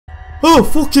Oh,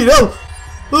 fucking hell!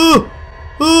 Oh!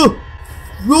 Oh!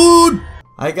 Run!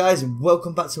 Hi guys, and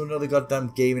welcome back to another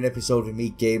goddamn gaming episode with me,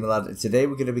 Gamerlad, and today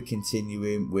we're going to be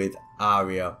continuing with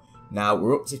Araya. Now,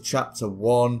 we're up to chapter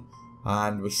 1,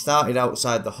 and we started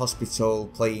outside the hospital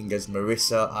playing as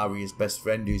Marissa, Araya's best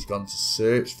friend, who's gone to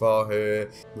search for her.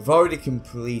 We've already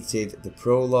completed the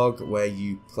prologue, where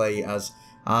you play as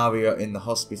Araya in the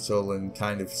hospital and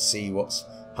kind of see what's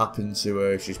happened to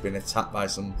her. She's been attacked by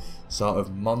some sort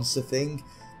of monster thing.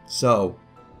 So,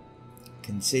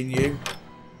 continue.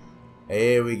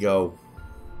 Here we go.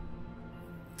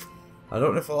 I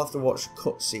don't know if I'll have to watch the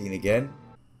cutscene again.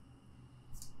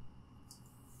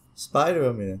 Spider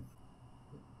on me then.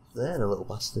 There, the little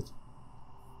bastard.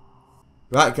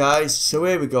 Right guys, so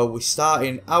here we go. We're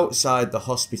starting outside the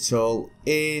hospital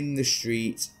in the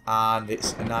street, and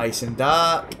it's nice and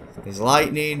dark. There's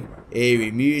lightning,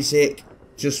 eerie music,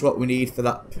 just what we need for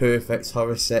that perfect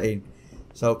horror setting.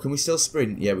 So can we still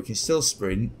sprint? Yeah, we can still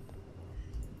sprint,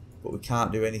 but we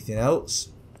can't do anything else.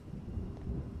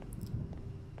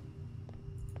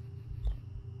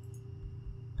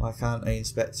 Why can't I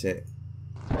inspect it?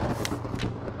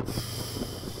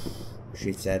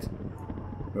 Shithead.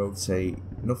 Rotate.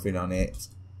 Nothing on it.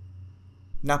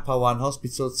 Napa 1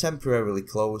 Hospital temporarily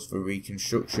closed for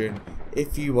reconstruction.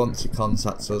 If you want to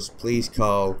contact us, please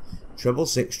call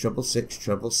 666 666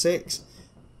 666.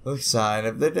 The sign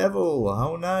of the devil.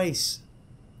 How nice.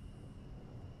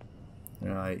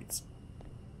 Right.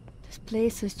 This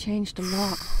place has changed a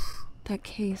lot. That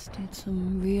case did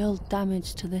some real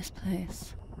damage to this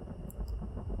place.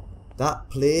 That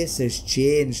place has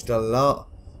changed a lot.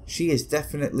 She has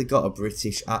definitely got a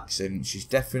British accent. She's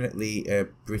definitely a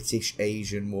British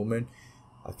Asian woman.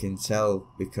 I can tell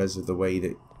because of the way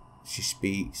that she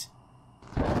speaks.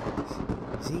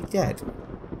 Is he dead?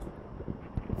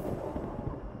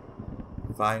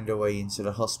 Find a way into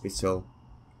the hospital.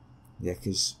 Yeah,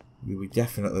 because we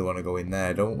definitely want to go in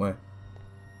there, don't we?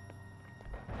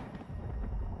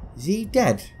 Is he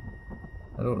dead?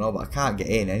 I don't know, but I can't get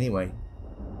in anyway.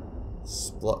 It's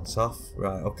blocked off.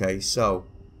 Right, okay, so.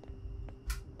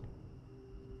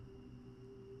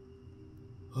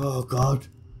 Oh god.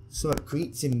 Something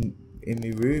creaked in my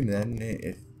room then.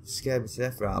 It scared me to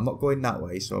death. Right, I'm not going that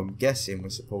way, so I'm guessing we're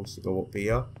supposed to go up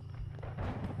here.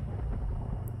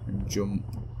 And jump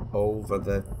over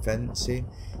the fencing.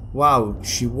 Wow,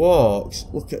 she walks.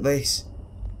 Look at this.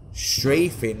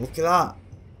 Strafing. Look at that.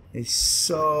 It's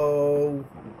so...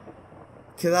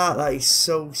 Look at that. That is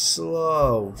so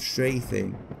slow.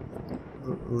 Strafing.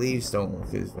 Leaves don't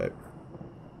look as very...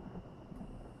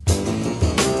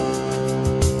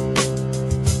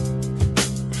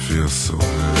 Feels so good.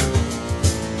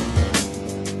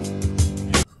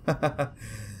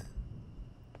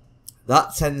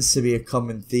 That tends to be a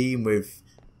common theme with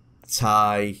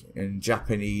Thai and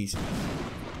Japanese.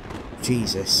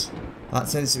 Jesus. That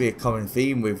tends to be a common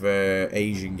theme with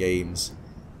Asian games.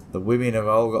 The women have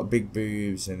all got big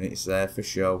boobs and it's there for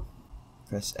show.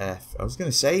 Press F. I was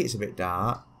going to say it's a bit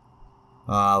dark.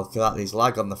 Ah, look at that. There's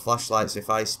lag on the flashlights. If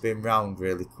I spin round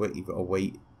really quick, you've got to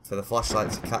wait for the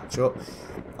flashlight to catch up.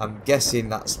 I'm guessing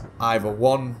that's either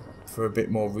 1 for a bit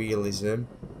more realism.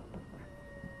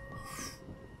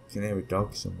 I can hear a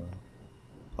dog somewhere.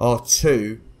 Or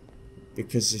 2,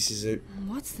 because this is a...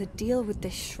 What's the deal with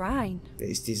this shrine?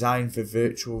 It's designed for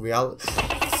virtual reality.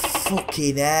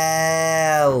 Fucking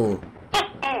hell!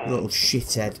 Little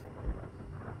shithead.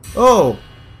 Oh!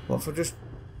 What for just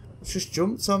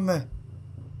jumped on me?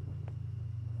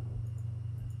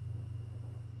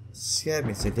 Scared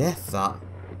me to death, that.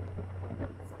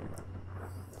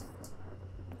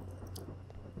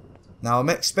 Now, I'm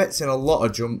expecting a lot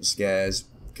of jump scares,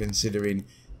 considering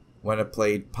when I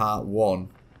played part 1.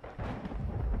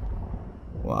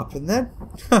 What happened then?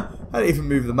 I didn't even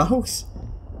move the mouse.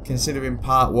 Considering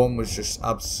part 1 was just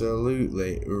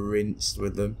absolutely rinsed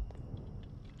with them.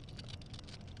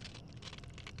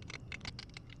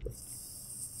 The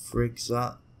frig's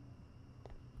that?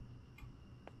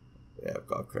 Yeah, I've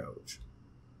got a crouch.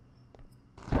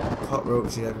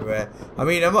 Cockroaches everywhere. I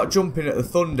mean, I'm not jumping at the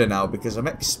thunder now because I'm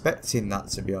expecting that,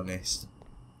 to be honest.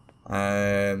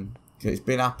 It's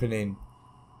been happening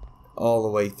all the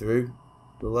way through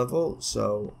the level,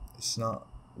 so it's not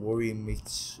worrying me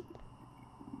too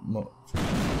much.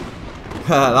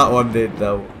 That one did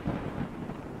though.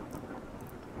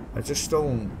 I just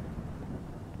don't.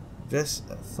 I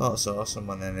thought I saw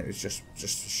someone and it was just a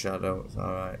shadow. It's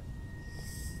alright.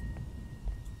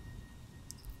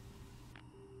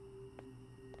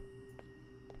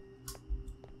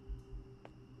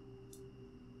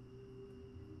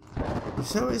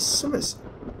 So it's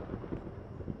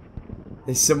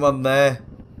there's someone there.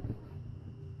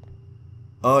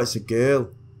 Oh, it's a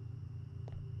girl.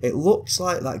 It looks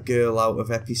like that girl out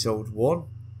of episode 1.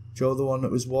 Joe, the one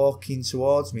that was walking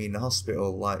towards me in the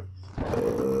hospital, like...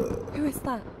 Who is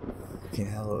that?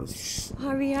 Fucking hell.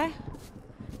 Araya?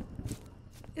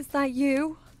 Is that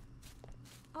you?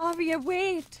 Araya,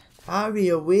 wait!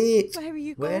 Araya, wait! Where are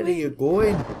you Where going? are you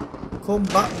going? Come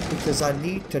back because I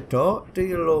need to talk to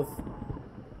you, love.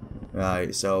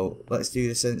 Right, so let's do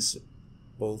the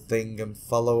sensible thing and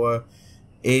follow her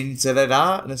into the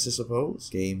darkness, I suppose.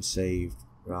 Game saved.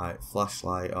 Right,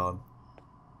 flashlight on.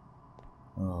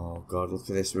 Oh god, look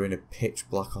at this. We're in a pitch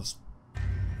black hospital.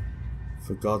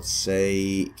 For God's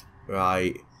sake.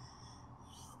 Right.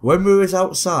 When we was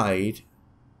outside,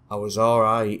 I was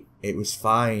alright. It was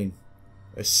fine.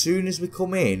 As soon as we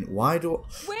come in, why do...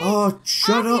 Wait, oh,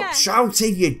 shut Araya. up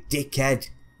shouting, you dickhead.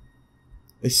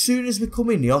 As soon as we come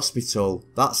in the hospital,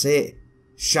 that's it.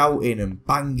 Shouting and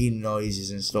banging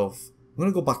noises and stuff. I'm going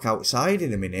to go back outside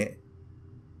in a minute.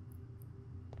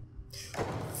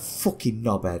 Fucking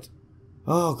knobhead.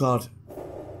 Oh, God.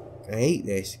 I hate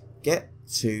this. Get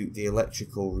to the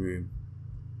electrical room.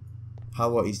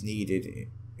 Power is needed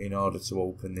in order to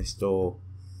open this door.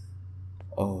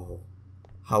 Oh,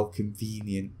 how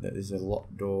convenient that there's a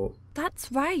locked door.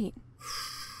 That's right.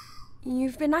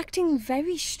 You've been acting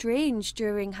very strange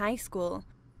during high school,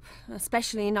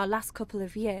 especially in our last couple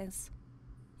of years.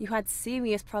 You had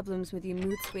serious problems with your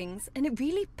mood swings, and it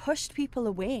really pushed people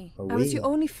away. I was your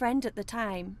only friend at the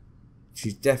time.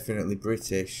 She's definitely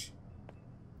British.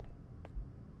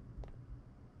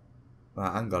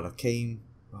 Right, hang on, I came...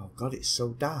 Oh god, it's so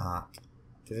dark.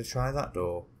 Did I try that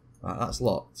door? Right, that's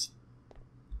locked.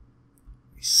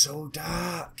 It's so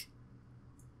dark.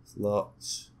 It's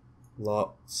locked.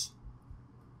 Locked.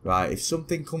 Right, if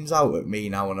something comes out at me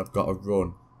now and I've got to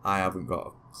run, I haven't got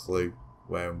a clue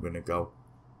where I'm going to go.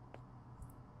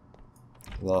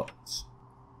 Locked.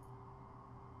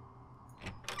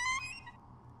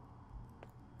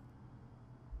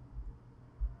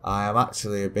 I am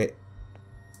actually a bit...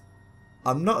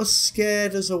 I'm not as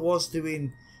scared as I was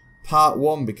doing part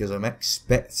 1 because I'm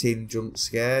expecting jump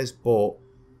scares, but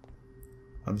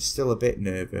I'm still a bit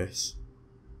nervous.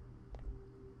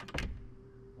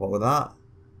 What was that?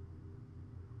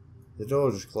 The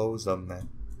door just closed on me.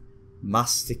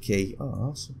 Master key. Oh,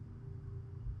 awesome.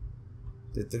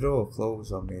 Did the door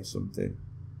close on me or something?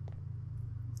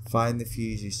 Find the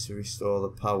fuses to restore the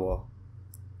power.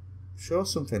 Sure,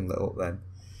 something lit up then.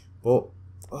 But,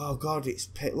 oh god,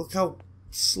 look how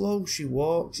slow she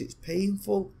walks. It's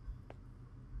painful.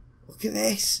 Look at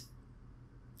this.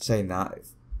 Saying that,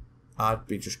 I'd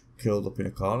be just curled up in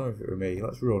a corner if it were me.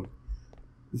 Let's run.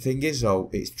 The thing is though,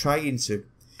 it's trying to...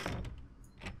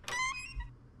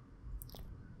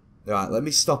 Right, let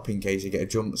me stop in case I get a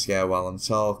jump scare while I'm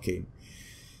talking.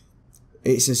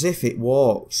 It's as if it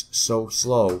walks so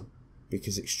slow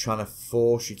because it's trying to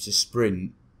force you to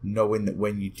sprint, knowing that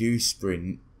when you do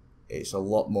sprint, it's a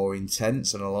lot more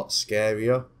intense and a lot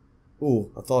scarier.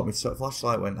 Ooh, I thought my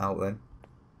flashlight went out then.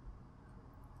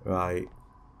 Right.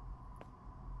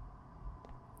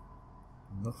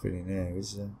 Nothing in here,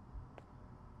 is there?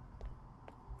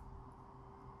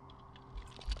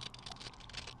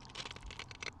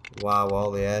 Wow,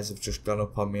 all the hairs have just gone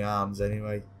up on my arms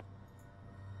anyway.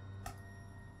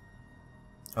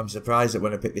 I'm surprised that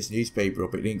when I picked this newspaper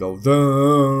up, it didn't go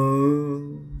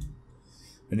dun.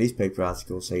 A newspaper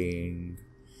article saying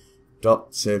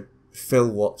Dr. Phil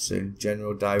Watson,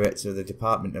 General Director of the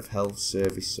Department of Health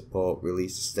Service Support,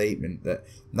 released a statement that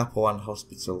Napawan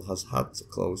Hospital has had to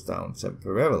close down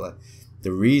temporarily.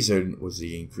 The reason was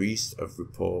the increase of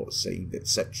reports saying that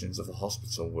sections of the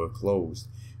hospital were closed.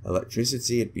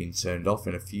 Electricity had been turned off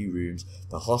in a few rooms,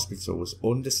 the hospital was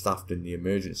understaffed and the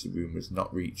emergency room was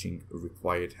not reaching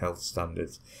required health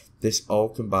standards. This all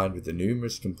combined with the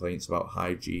numerous complaints about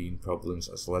hygiene problems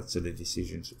has led to the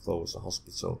decision to close the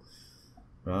hospital.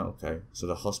 Right, okay. So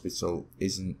the hospital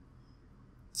isn't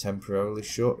temporarily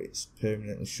shut, it's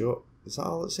permanently shut. Is that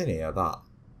all that's in here, that?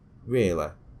 Really?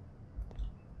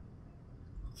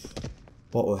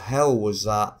 What the hell was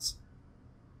that?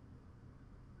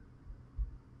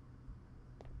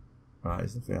 Right,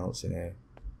 there's nothing else in here.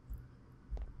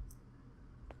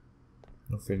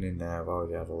 Nothing in there, I've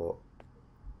already had a look.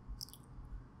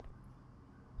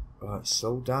 Right, it's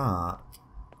so dark.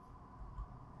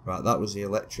 Right, that was the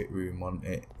electric room, wasn't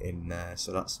it, in there,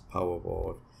 so that's the power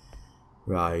board.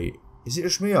 Right, is it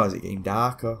just me or is it getting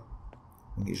darker?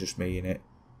 I think it's just me in it.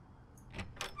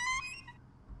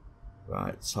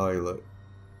 Right, toilet.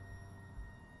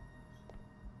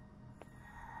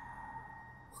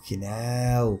 Fucking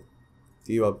hell.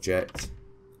 View object.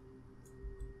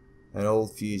 An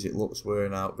old fuse, it looks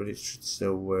worn out, but it should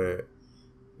still work.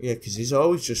 Yeah, because there's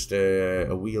always just a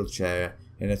wheelchair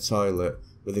in a toilet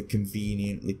with a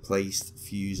conveniently placed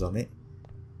fuse on it.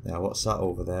 Now, what's that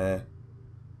over there?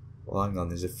 Well, hang on,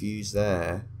 there's a fuse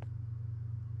there.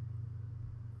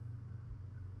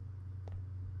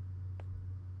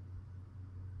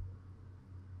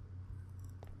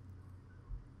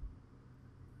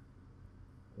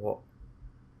 What?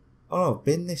 Oh no, I've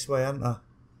been this way, haven't I?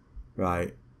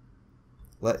 Right.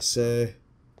 Let's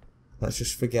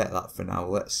just forget that for now.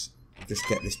 Let's just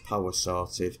get this power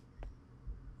sorted.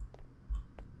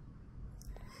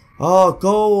 Oh,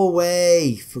 go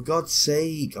away! For God's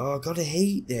sake! Oh, I gotta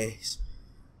hate this.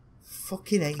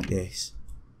 Fucking hate this.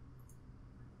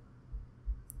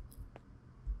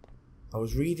 I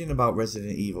was reading about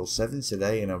Resident Evil 7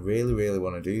 today, and I really, really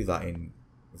want to do that in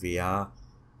VR,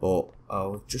 but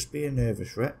I'll just be a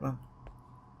nervous wreck, man.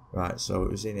 Right, so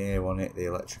it was in here, wasn't it? The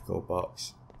electrical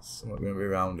box. Something going to be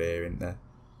around here, isn't there?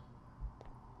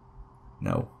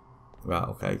 No. Right,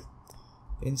 okay.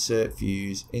 Insert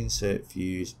fuse,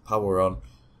 power on.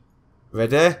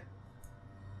 Ready?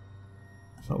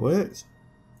 It's not worked.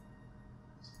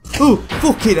 Oh,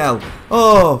 fucking hell!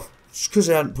 Oh, just because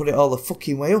I hadn't put it all the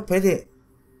fucking way up, innit?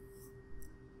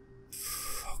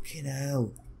 Fucking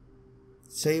hell.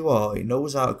 Tell you what, it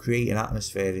knows how to create an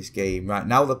atmosphere, this game. Right,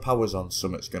 now the power's on,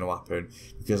 something's going to happen.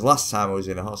 Because last time I was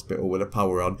in a hospital with the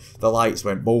power on, the lights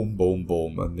went boom, boom,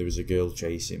 boom, and there was a girl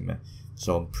chasing me.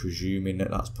 So I'm presuming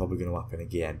that that's probably going to happen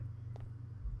again.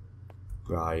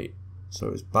 Right, so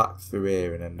it's back through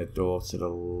here, and then the door to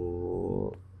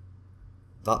the...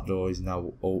 That door is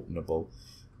now openable.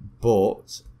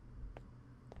 But...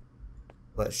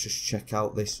 let's just check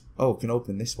out this. Oh, I can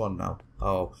open this one now.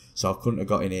 Oh, so I couldn't have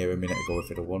got in here a minute ago if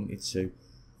I'd have wanted to.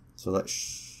 So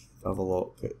let's have a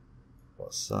look at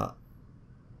what's that.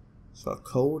 It's got a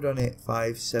code on it,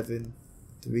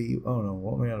 573. Oh no,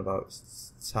 what am I on about?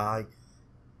 It's Thai.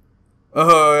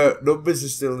 Oh, numbers are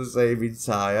still the same in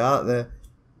Thai, aren't they?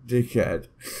 Dickhead.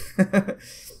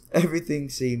 Everything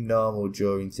seemed normal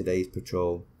during today's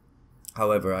patrol.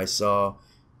 However, I saw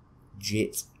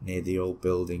Jit near the old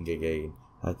building again.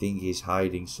 I think he's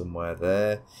hiding somewhere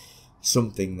there.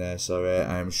 Something there, sorry.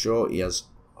 I am sure he was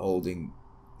holding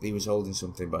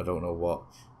something, but I don't know what.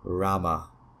 Rama.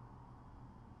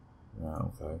 Right,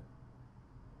 okay.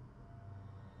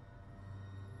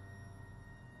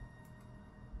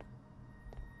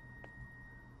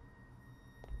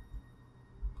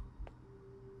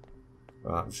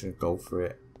 Right, I'm just gonna go for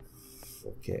it.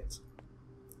 Fuck it.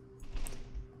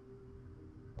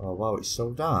 Oh wow, it's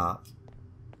so dark.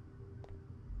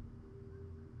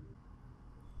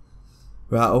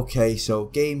 Right, okay, so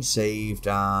game saved,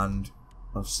 and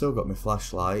I've still got my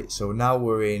flashlight. So now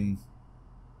we're in...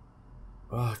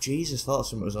 Oh, Jesus, thought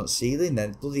something was on the ceiling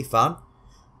then. Bloody fan.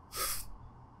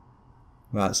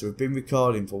 Right, so we've been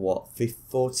recording for what,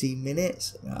 14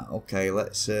 minutes? Right, okay,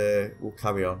 let's, we'll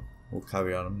carry on. We'll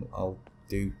carry on. I'll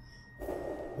do...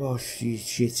 Oh,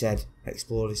 shithead.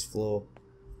 Explore this floor.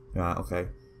 Right, okay.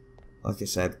 Like I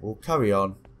said, we'll carry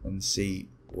on and see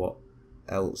what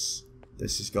else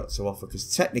this has got to offer,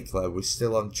 because technically we're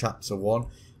still on chapter 1,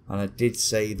 and I did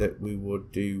say that we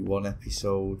would do one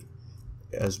episode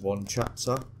as one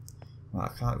chapter.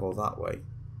 Right, I can't go that way.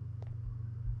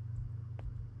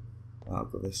 I'll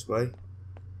go this way.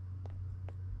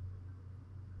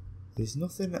 There's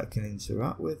nothing that I can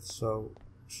interact with, so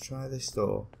let's try this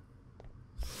door.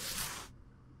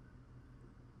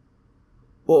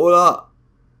 What was that?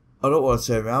 I don't want to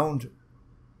turn around.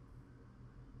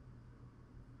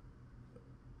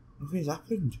 Nothing's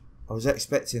happened. I was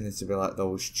expecting it to be like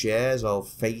those chairs all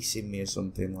facing me or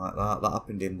something like that. That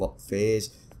happened in Lock Phase.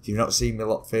 If you've not seen my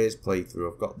Lock Phase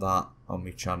playthrough, I've got that on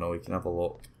my channel. You can have a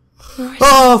look.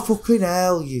 Oh, fucking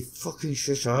hell, you fucking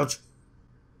shithead.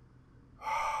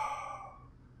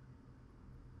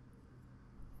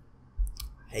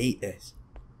 Hate this.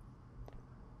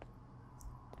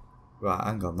 Right,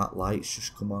 hang on, that light's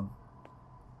just come on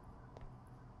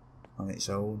its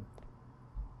own.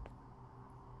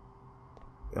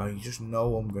 Oh, you just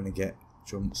know I'm gonna get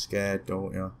jump scared,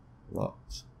 don't you?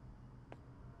 Lots.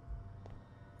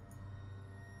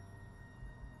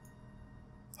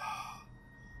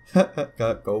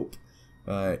 Can't cope.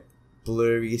 Right,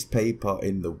 blurriest paper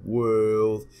in the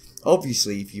world.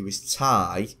 Obviously, if you was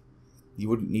Thai, you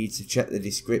wouldn't need to check the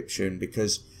description,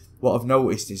 because what I've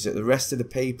noticed is that the rest of the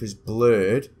paper's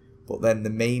blurred, but then the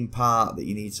main part that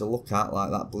you need to look at,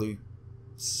 like that blue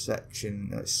section,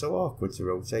 it's so awkward to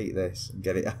rotate this and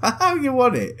get it how you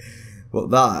want it, but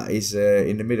that is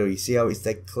in the middle. You see how it's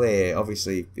dead clear?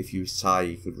 Obviously, if you was Thai,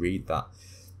 you could read that.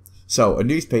 So, a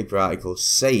newspaper article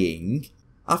saying,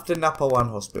 after Napa 1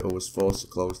 hospital was forced to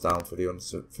close down for the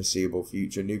unforeseeable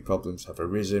future, new problems have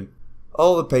arisen.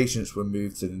 All the patients were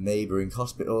moved to the neighbouring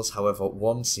hospitals, however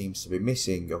one seems to be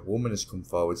missing. A woman has come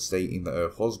forward stating that her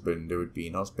husband, who had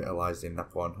been hospitalised in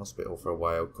Napa 1 hospital for a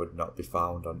while, could not be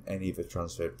found on any of the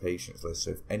transferred patients list.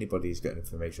 So if anybody's got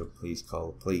information, please call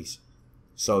the police.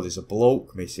 So there's a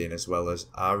bloke missing as well as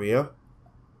Araya.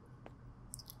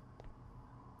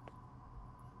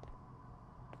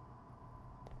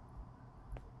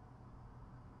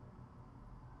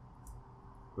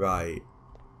 Right.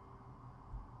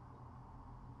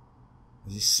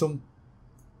 Is this some...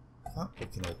 Can't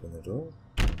fucking open the door.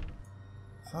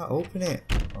 Can't open it.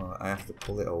 Oh, I have to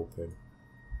pull it open.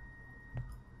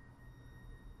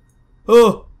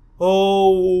 Oh!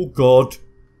 Oh God.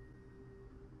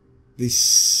 There's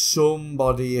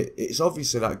somebody... It's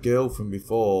obviously that girl from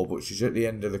before, but she's at the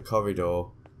end of the corridor.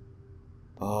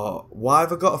 Oh, why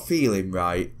have I got a feeling,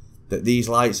 right, that these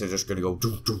lights are just going to go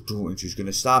doo, doo, doo, and she's going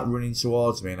to start running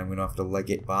towards me and I'm going to have to leg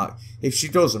it back. If she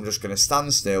does, I'm just going to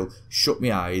stand still, shut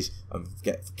my eyes and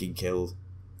get fucking killed.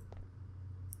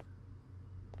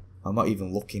 I'm not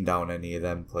even looking down any of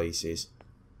them places.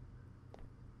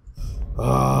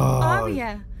 Oh,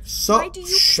 Araya, stop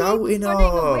shouting at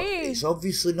her. It's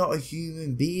obviously not a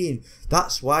human being.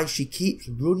 That's why she keeps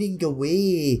running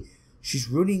away. She's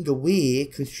running away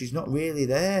because she's not really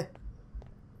there.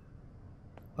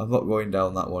 I'm not going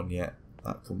down that one yet.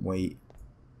 That can wait.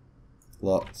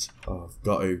 Locked. Oh, I've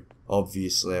got to.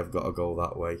 Obviously, I've got to go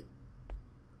that way.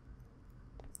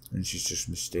 And she's just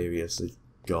mysteriously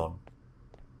gone.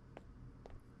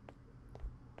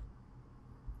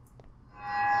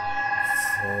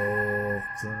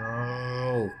 Fucking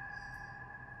hell.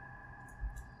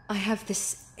 I have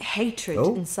this hatred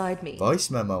inside me. Voice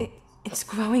memo. It's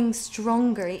growing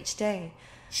stronger each day.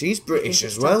 She's British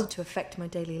as well. It's started to affect my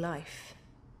daily life.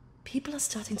 People are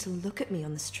starting to look at me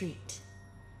on the street.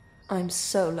 I'm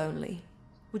so lonely.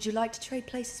 Would you like to trade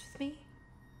places with me?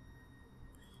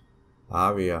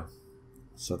 Araya.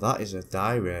 So that is a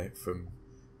diary from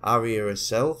Araya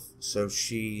herself. So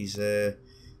she's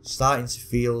starting to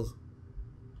feel...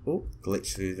 Oh,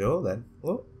 glitch through the door then.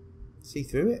 Look. See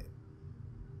through it.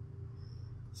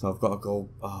 So I've got to go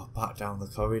back down the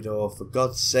corridor, for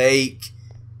God's sake.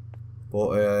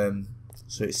 But,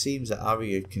 so it seems that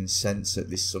Araya can sense that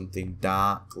there's something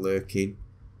dark lurking.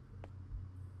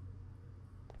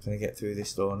 Can I get through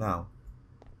this door now?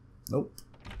 Nope.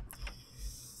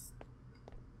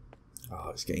 Oh,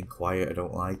 it's getting quiet. I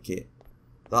don't like it.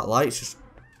 That light's just...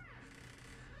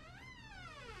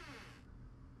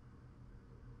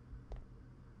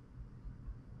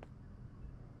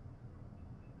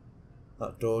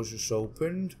 That door's just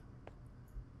opened.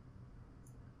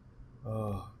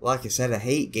 Oh, like I said, I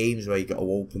hate games where you got to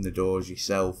open the doors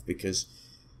yourself, because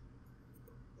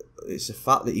it's the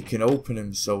fact that you can open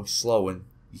them so slow and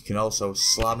you can also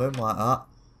slam them like that.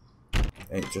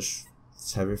 It just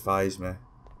terrifies me.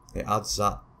 It adds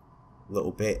that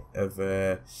little bit of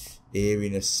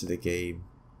eeriness to the game.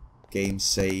 Game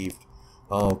saved.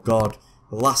 Oh God,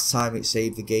 the last time it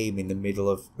saved the game in the middle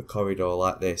of a corridor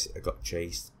like this, I got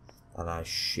chased and I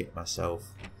shit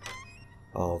myself.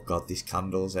 Oh God, there's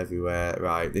candles everywhere.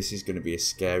 Right, this is going to be a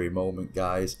scary moment,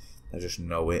 guys. I just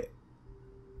know it.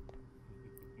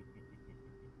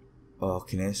 Oh, I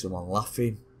can hear someone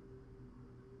laughing.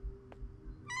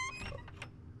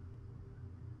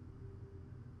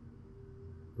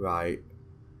 Right.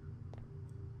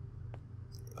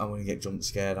 I'm going to get jump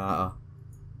scared, aren't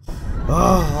I?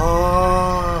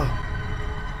 Oh!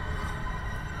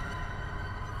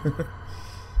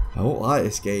 I don't like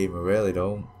this game, I really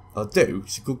don't. I do,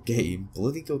 it's a good game,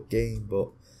 bloody good game, but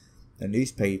a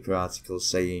newspaper article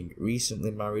saying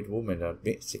recently married woman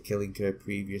admits to killing her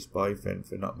previous boyfriend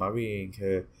for not marrying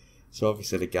her. So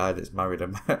obviously the guy that's married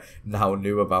him now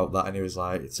knew about that, and he was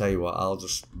like, tell you what, I'll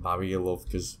just marry you, love,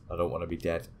 because I don't want to be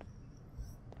dead.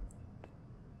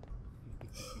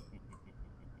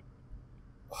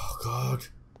 Oh God.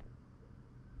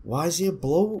 Why is he a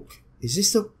bloke? Is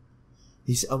this the...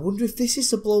 I wonder if this is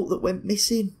the bloke that went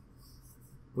missing.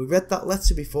 We read that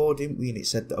letter before, didn't we? And it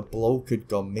said that a bloke had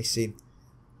gone missing.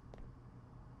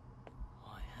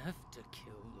 I have to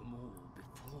kill them all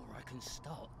before I can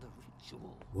start the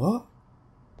ritual. What?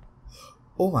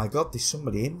 Oh my God, there's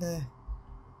somebody in there.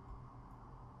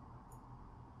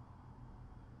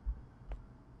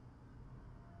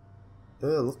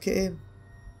 Oh, look at him.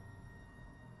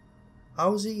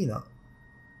 How's he not?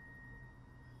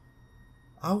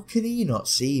 How can he not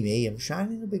see me? I'm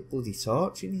shining a big bloody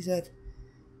torch in his head.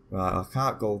 Right, I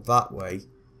can't go that way.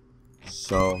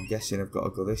 So I'm guessing I've got to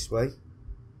go this way.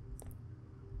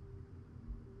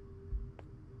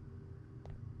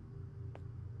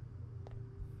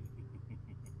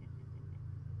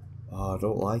 Oh, I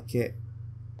don't like it.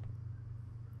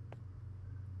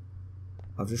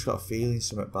 I've just got a feeling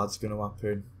something bad's going to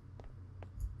happen.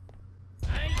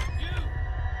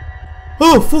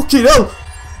 Oh, fucking hell!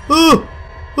 Oh!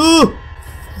 Oh!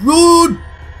 Run!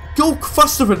 Go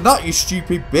faster than that, you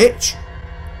stupid bitch!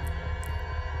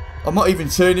 I'm not even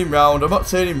turning round. I'm not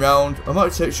turning round.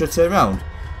 Should I turn round?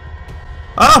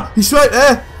 Ah! He's right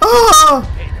there!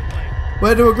 Ah!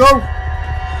 Where do I go?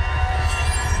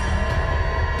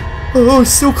 Oh,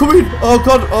 he's still coming! Oh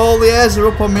god, all the hairs are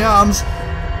up on my arms.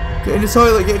 Get in the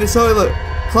toilet, get in the toilet.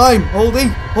 Climb, hold E,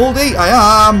 hold E. I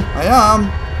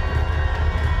am.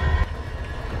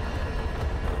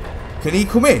 Can he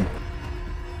come in?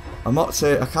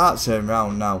 I can't turn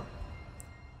round now.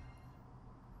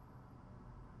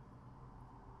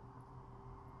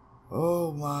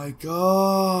 Oh my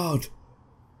god.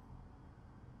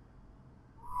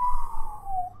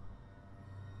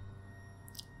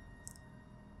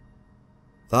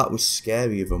 That was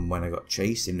scarier than when I got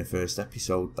chased in the first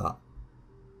episode, that.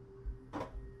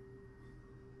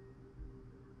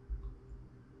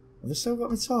 Have I still got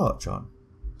my torch on?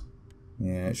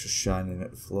 Yeah, it's just shining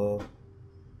at the floor.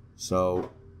 So,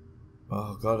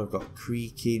 oh god, I've got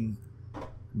creaking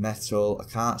metal. I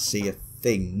can't see a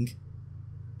thing.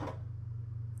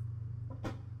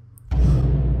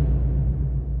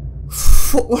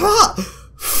 What was that?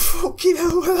 Fucking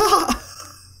hell was that?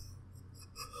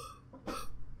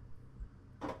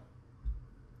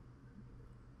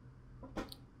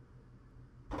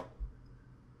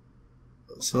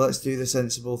 So let's do the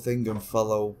sensible thing and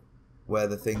follow where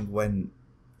the thing went,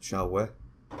 shall we?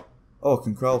 Oh, I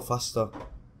can crawl faster.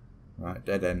 Right,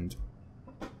 dead end.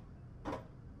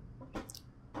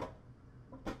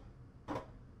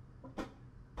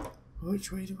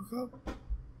 Which way do we go?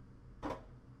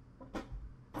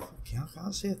 Fucking hell, I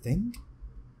can't see a thing.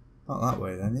 Not that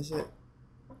way then, is it?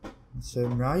 Let's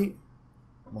turn right.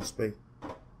 Must be.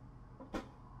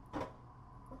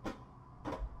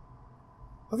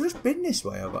 I've just been this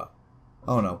way, have I?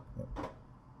 Oh no.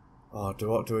 Oh,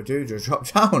 what do I do? Do I drop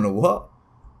down or what?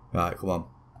 Right, come on.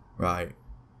 Right.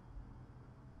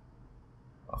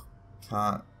 I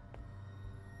can't.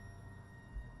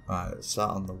 Right, let's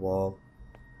start on the wall.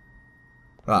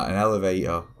 Right, an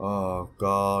elevator. Oh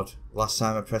god. Last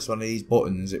time I pressed one of these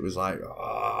buttons, it was like,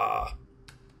 ah.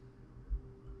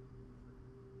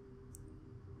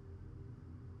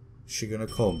 Is she gonna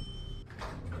come?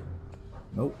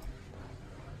 Nope.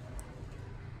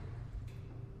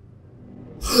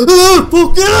 Ah,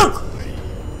 fuck it!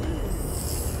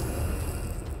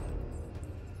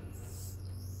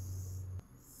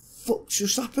 Fuck's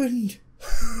just happened?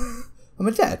 Am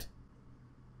I dead?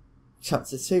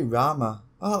 Chapter 2, Rama.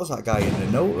 Oh, that was that guy in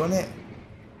the note, wasn't it?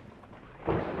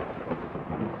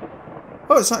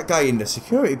 Oh, it's that guy in the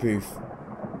security booth.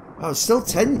 I was still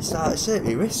tense. That's it.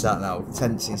 He risks that now,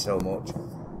 tensing so much.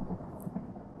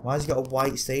 Why has he got a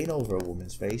white stain over a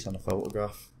woman's face on a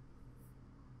photograph?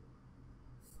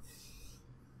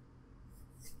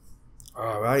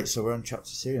 Alright, so we're on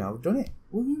chapter 2 now. We've done it.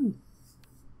 Woohoo!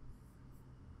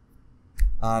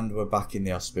 And we're back in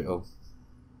the hospital.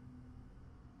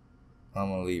 I'm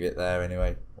going to leave it there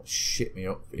anyway. It'll shit me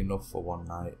up enough for one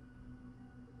night.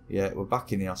 Yeah, we're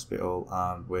back in the hospital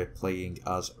and we're playing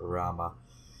as Rama.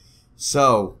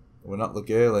 So, we're not the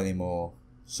girl anymore.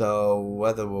 So,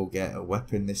 whether we'll get a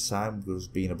weapon this time was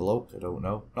being a bloke, I don't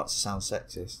know. Not to sound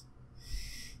sexist.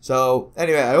 So,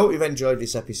 anyway, I hope you've enjoyed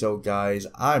this episode, guys.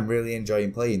 I'm really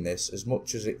enjoying playing this. As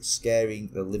much as it's scaring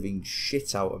the living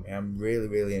shit out of me, I'm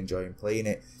really enjoying playing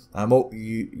it. I hope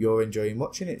you're enjoying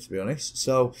watching it, to be honest.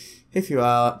 So, if you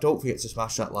are, don't forget to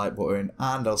smash that like button,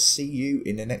 and I'll see you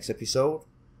in the next episode.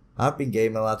 I've been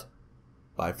Gamerlad.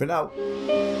 Bye for now.